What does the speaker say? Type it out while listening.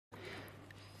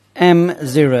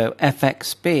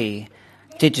M0FXB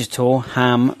Digital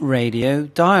Ham Radio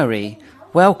Diary.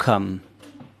 Welcome.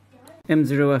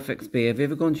 M0FXB, have you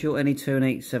ever gone to your Anytone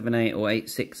 878 or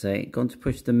 868, gone to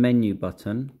push the menu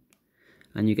button,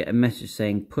 and you get a message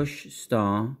saying push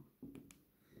star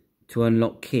to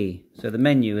unlock key? So the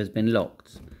menu has been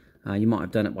locked. You might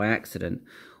have done it by accident.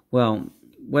 Well,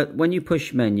 when you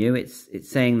push menu, it's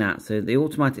saying that. So the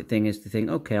automatic thing is to think,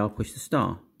 okay, I'll push the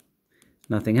star.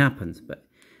 Nothing happens. But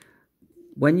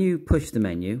when you push the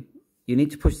menu, you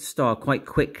need to push the star quite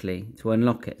quickly to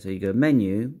unlock it. So you go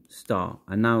menu, star,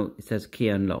 and now it says key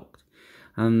unlocked.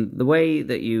 And the way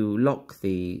that you lock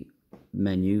the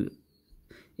menu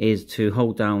is to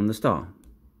hold down the star.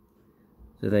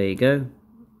 So there you go,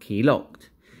 key locked.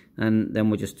 And then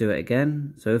we'll just do it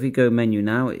again. So if we go menu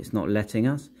now, it's not letting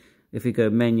us. If we go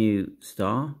menu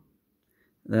star,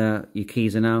 your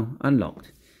keys are now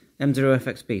unlocked.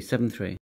 M0FXB 73.